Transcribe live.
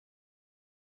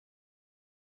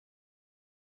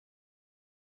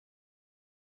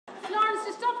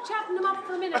stop chatting them up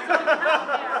for a minute so we can have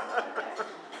them here.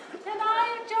 Can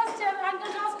I just, I'm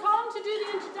going to ask Colin to do the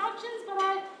introductions, but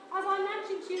as I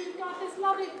mentioned to you, we've got this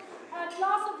lovely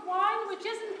glass of wine, which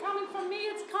isn't coming from me,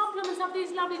 it's compliments of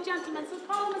these lovely gentlemen. So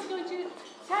Colin is going to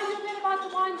tell you a bit about the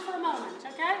wine for a moment,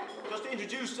 okay? Just to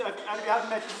introduce, and if you haven't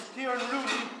met, Ciaran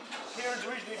Rooney. Ciaran's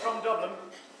originally from Dublin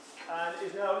and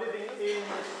is now living in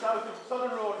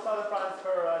southern Road, south of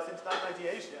France since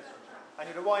 1998. And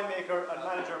he's a winemaker and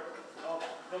manager of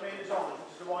Domaine, which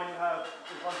is the wine you have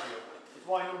in front of you. It's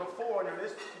wine number 4 on your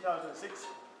list,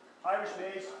 2006. Irish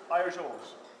made, Irish owned.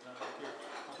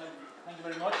 Thank you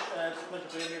very much. It's a pleasure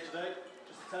being here today.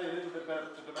 Just to tell you a little bit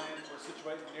about the Domaine, we're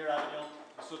situated near Avignon,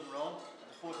 the southern Rhone,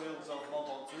 at the foothills of Mont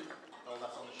Ventoux. Oh,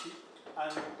 that's on the sheet.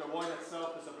 And the wine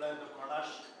itself is a blend of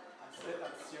Grenache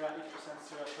and Syrah, 80%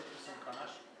 Syrah, 30%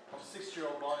 Grenache, from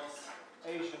 6-year-old vines,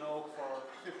 aged in oak for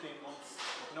 15 months,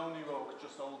 with no new oak,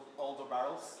 just older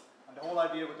barrels. And the whole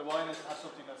idea with the wine is to have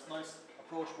something that's nice,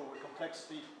 approachable with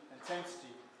complexity, intensity,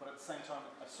 but at the same time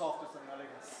a softness and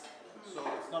elegance. So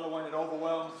it's not a wine that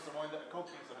overwhelms, it's a wine that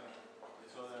accompanies it.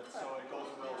 So it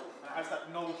goes well. And it has that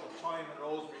note of thyme and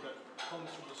rosemary that comes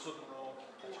from the southern Rhone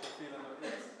that you can feel in the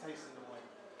taste in the wine.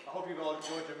 I hope you've all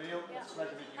enjoyed your meal. Yeah. It's a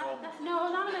pleasure meeting you all. No,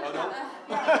 hold on a minute. Oh, no?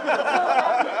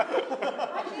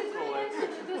 Actually, it's really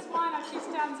interesting. This wine actually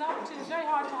stands up to. It's very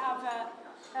hard to have a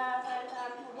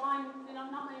wine, you know,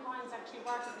 not many wines actually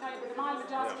work with curry, but the wine with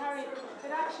Joss curry,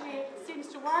 it actually seems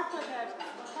to work with it.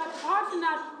 But apart from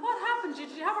that, what happened?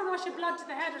 Did you have a rush of blood to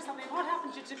the head or something? What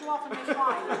happened to you to go off and make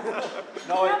wine?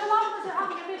 No, a lot of us are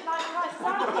having a bit like us.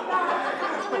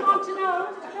 We want to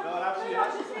know. No, actually, I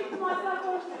should speak to myself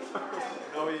only.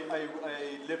 No, I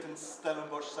lived in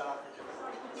Stellenbosch, South Africa.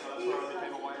 So that's where I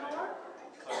became a winemaker.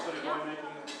 So I studied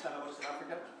winemaking in Stellenbosch, South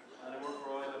Africa, and I worked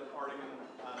for oil in Oregon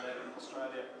and then in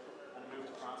Australia, and moved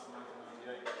to France in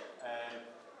 1998.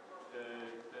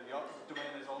 The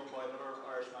Domaine is owned by another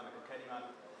Irishman, a Cookery man,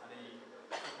 and he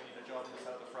took me a job in the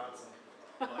south of France,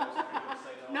 and well, I wasn't really going to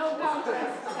say no. No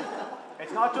contest.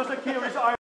 It's not just a curious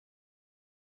Irish.